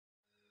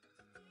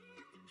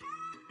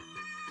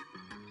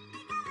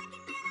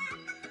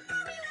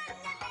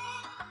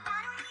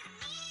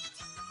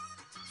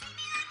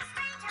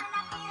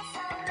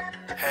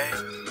Hey.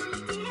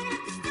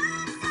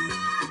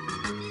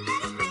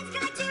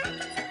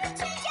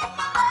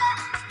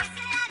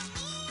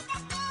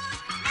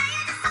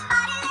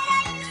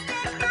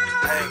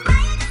 Hey.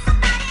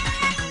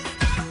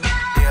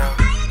 Yeah.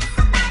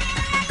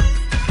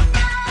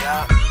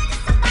 Yeah.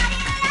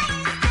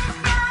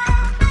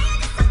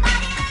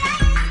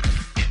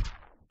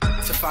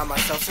 To find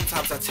myself,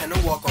 sometimes I tend to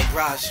walk on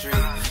Broad Street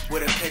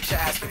with a picture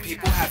asking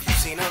people, have you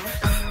seen him?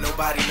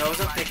 Nobody knows,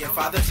 I'm thinking,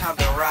 Father, time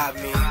to rob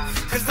me.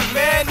 Cause the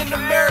man in the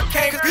mirror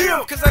came,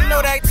 cause I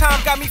know that time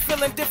got me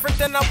feeling different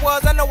than I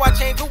was. I know I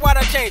changed, but why'd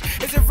I change?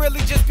 Is it really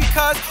just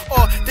because?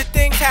 Or did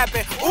things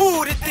happen?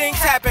 Ooh, did things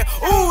happen?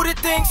 Ooh, did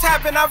things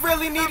happen? I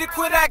really need to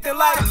quit acting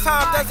like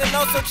time doesn't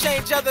also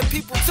change other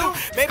people too.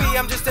 Maybe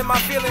I'm just in my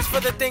feelings for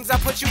the things I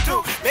put you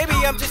through. Maybe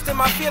I'm just in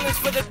my feelings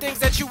for the things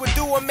that you would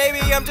do. Or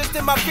maybe I'm just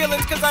in my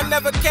feelings cause I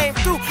never came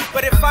through.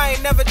 But if I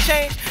ain't never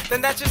changed,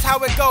 then that's just how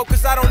it go.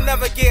 Cause I don't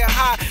never get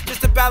high just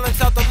to balance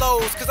out the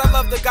lows. Cause I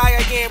love the guy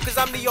I am, cause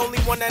I'm the only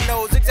one that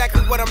knows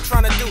exactly what I'm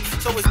trying to do.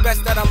 So it's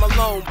best that I'm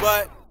alone,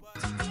 but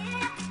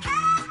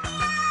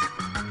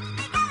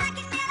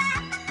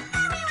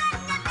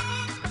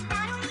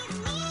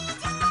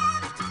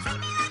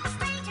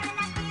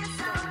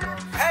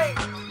hey,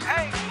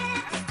 hey.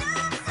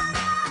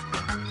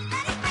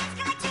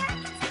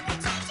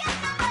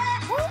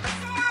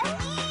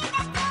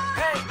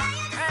 Hey,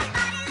 hey.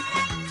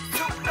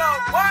 You know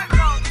what?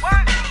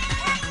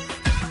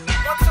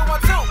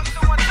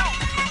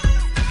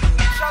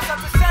 Shouts out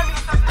to Sammy.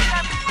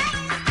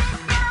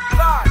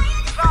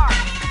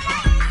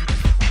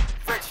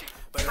 Richi.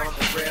 But on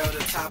the real,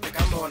 the topic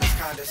I'm on is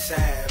kinda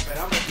sad. But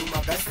I'ma do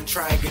my best and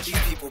try and get these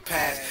people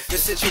past the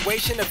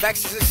situation of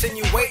exes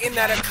insinuating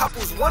that a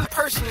couple's one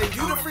person and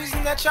you the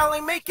reason that y'all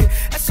ain't make it.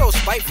 That's so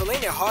spiteful,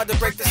 ain't it hard to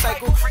break the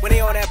cycle when they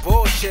on that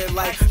bullshit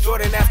like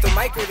Jordan after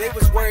Michael? They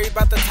was worried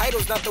about the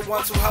titles, not the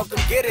ones who helped them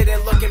get it.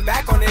 And looking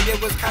back on it,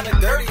 it was kinda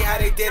dirty how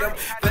they did them.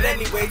 But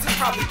anyways, it's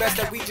probably best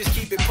that we just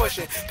keep it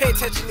pushing. Pay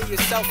attention to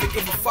yourself and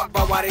give a fuck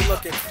about why they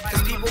looking.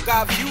 Cause people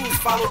got views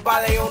followed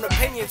by their own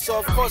opinions, so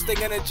of course they're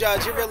gonna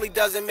judge. It really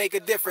doesn't make a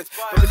difference.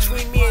 But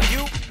between me and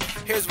you,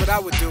 here's what I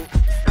would do.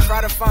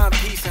 Try to find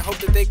peace and hope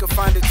that they could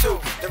find it too.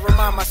 Then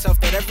remind myself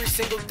that every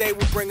single day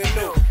will bring a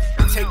new.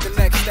 And take the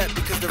next step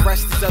because the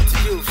rest is up to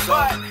you. So